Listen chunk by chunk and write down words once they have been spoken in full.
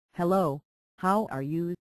Hello, how are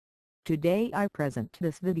you? Today I present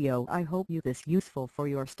this video. I hope you this useful for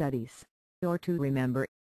your studies, or to remember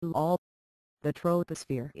all. The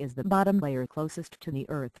troposphere is the bottom layer closest to the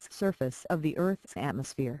Earth's surface of the Earth's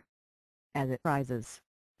atmosphere. As it rises,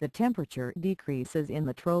 the temperature decreases in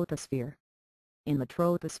the troposphere. In the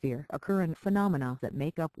troposphere occur phenomena that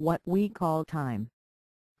make up what we call time.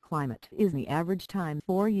 Climate is the average time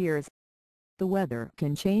for years. The weather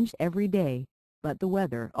can change every day, but the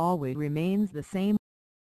weather always remains the same.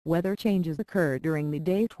 Weather changes occur during the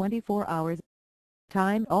day 24 hours.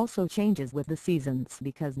 Time also changes with the seasons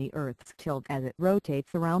because the Earth's tilt as it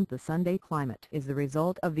rotates around the sun. Climate is the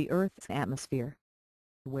result of the Earth's atmosphere.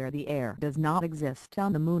 Where the air does not exist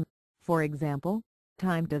on the Moon, for example,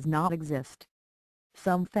 time does not exist.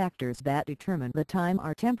 Some factors that determine the time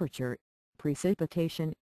are temperature,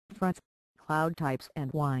 precipitation, fronts, cloud types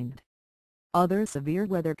and wind. Other severe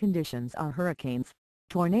weather conditions are hurricanes,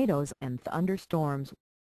 tornadoes and thunderstorms.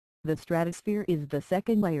 The stratosphere is the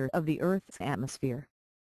second layer of the Earth's atmosphere.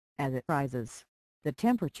 As it rises, the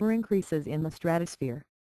temperature increases in the stratosphere.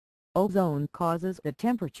 Ozone causes the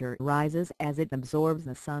temperature rises as it absorbs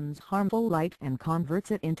the sun's harmful light and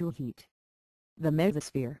converts it into heat. The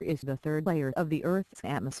mesosphere is the third layer of the Earth's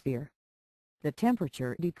atmosphere. The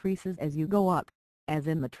temperature decreases as you go up, as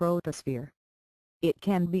in the troposphere. It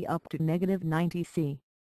can be up to -90 C.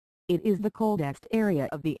 It is the coldest area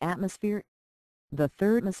of the atmosphere. The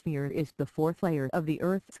thermosphere is the fourth layer of the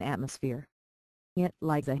Earth's atmosphere. It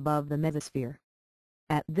lies above the mesosphere.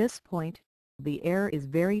 At this point, the air is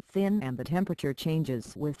very thin and the temperature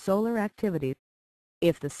changes with solar activity.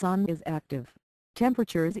 If the sun is active,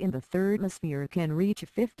 temperatures in the thermosphere can reach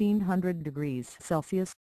 1500 degrees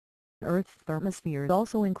Celsius. Earth's thermosphere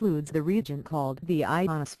also includes the region called the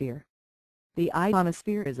ionosphere. The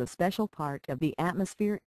ionosphere is a special part of the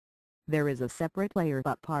atmosphere. There is a separate layer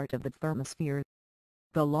but part of the thermosphere.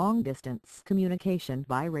 The long-distance communication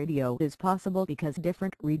by radio is possible because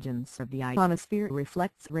different regions of the ionosphere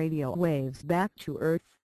reflects radio waves back to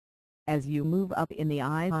Earth. As you move up in the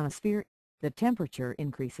ionosphere, the temperature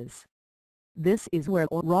increases. This is where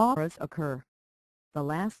auroras occur. The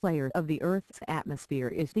last layer of the Earth's atmosphere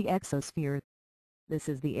is the exosphere. This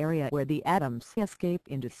is the area where the atoms escape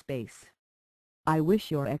into space. I wish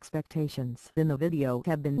your expectations in the video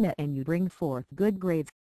have been met and you bring forth good grades.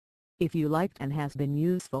 If you liked and has been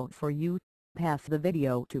useful for you, pass the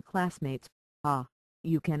video to classmates.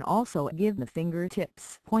 You can also give the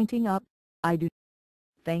fingertips pointing up. I do.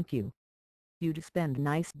 Thank you. You spend a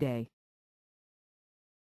nice day.